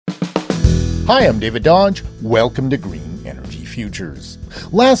Hi, I'm David Dodge. Welcome to Green Energy Futures.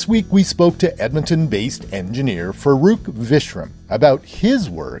 Last week we spoke to Edmonton-based engineer Farrukh Vishram about his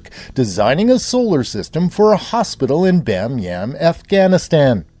work designing a solar system for a hospital in Bamyan,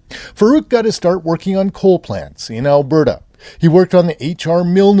 Afghanistan. Farrukh got to start working on coal plants in Alberta. He worked on the H.R.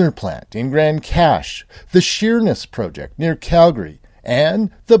 Milner plant in Grande Cache, the Sheerness project near Calgary,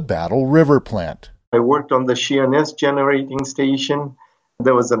 and the Battle River plant. I worked on the Sheerness generating station.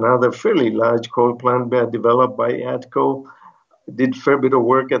 There was another fairly large coal plant developed by ATCO. Did a fair bit of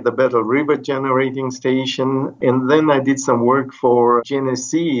work at the Battle River generating station. And then I did some work for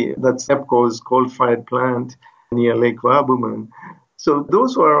Genesee, that's EPCO's coal-fired plant near Lake Wabumun. So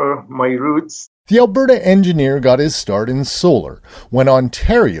those were my roots. The Alberta engineer got his start in solar when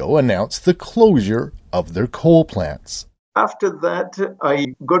Ontario announced the closure of their coal plants. After that,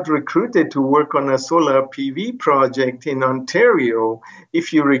 I got recruited to work on a solar PV project in Ontario.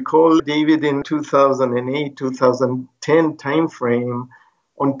 If you recall, David, in 2008-2010 timeframe,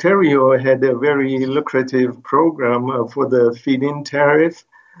 Ontario had a very lucrative program for the feed-in tariff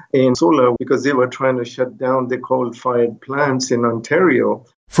in solar because they were trying to shut down the coal-fired plants in Ontario.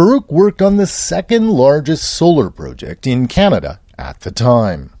 Farrukh worked on the second largest solar project in Canada at the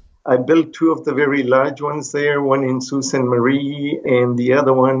time. I built two of the very large ones there, one in Sault Ste. Marie and the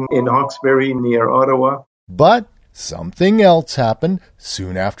other one in Hawkesbury near Ottawa. But something else happened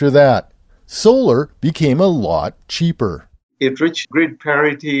soon after that. Solar became a lot cheaper. It reached grid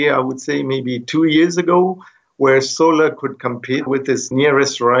parity, I would say maybe 2 years ago, where solar could compete with its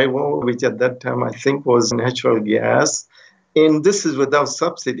nearest rival, which at that time I think was natural gas. And this is without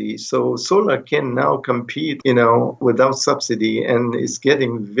subsidy. So solar can now compete, without subsidy, and it's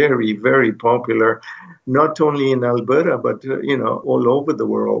getting very, very popular, not only in Alberta, but, all over the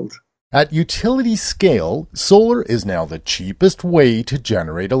world. At utility scale, solar is now the cheapest way to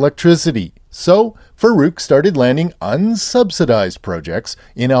generate electricity. So Farrukh started landing unsubsidized projects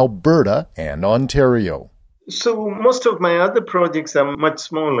in Alberta and Ontario. So most of my other projects are much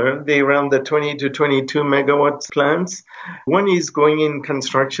smaller. They around the 20 to 22 megawatts plants. One is going in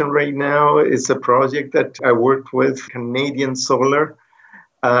construction right now. It's a project that I worked with Canadian Solar.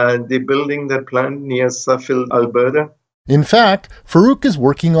 They're building that plant near Suffield, Alberta. In fact, Farrukh is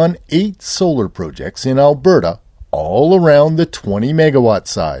working on 8 solar projects in Alberta, all around the 20 megawatt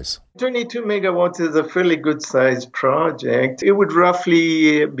size. 22 megawatts is a fairly good sized project. It would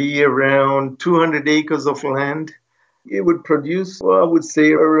roughly be around 200 acres of land. It would produce, I would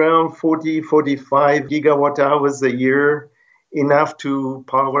say, around 45 gigawatt hours a year, enough to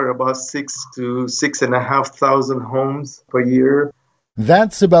power about 6,000 to 6,500 homes per year.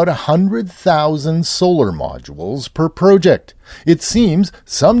 That's about 100,000 solar modules per project. It seems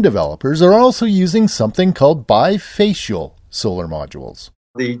some developers are also using something called bifacial solar modules.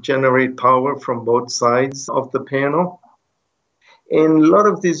 They generate power from both sides of the panel. And a lot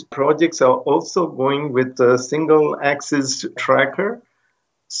of these projects are also going with a single axis tracker.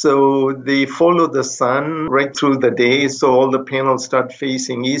 So they follow the sun right through the day. So all the panels start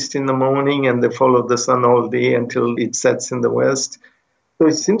facing east in the morning and they follow the sun all day until it sets in the west. So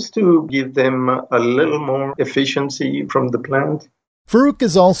it seems to give them a little more efficiency from the plant. Farrukh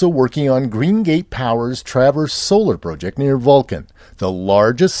is also working on Greengate Power's Traverse Solar project near Vulcan, the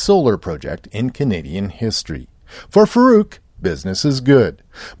largest solar project in Canadian history. For Farrukh, business is good,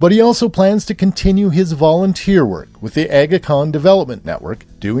 but he also plans to continue his volunteer work with the Agacon Development Network,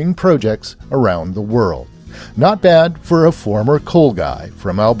 doing projects around the world. Not bad for a former coal guy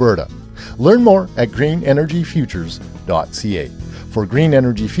from Alberta. Learn more at greenenergyfutures.ca. For Green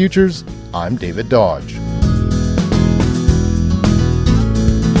Energy Futures, I'm David Dodge.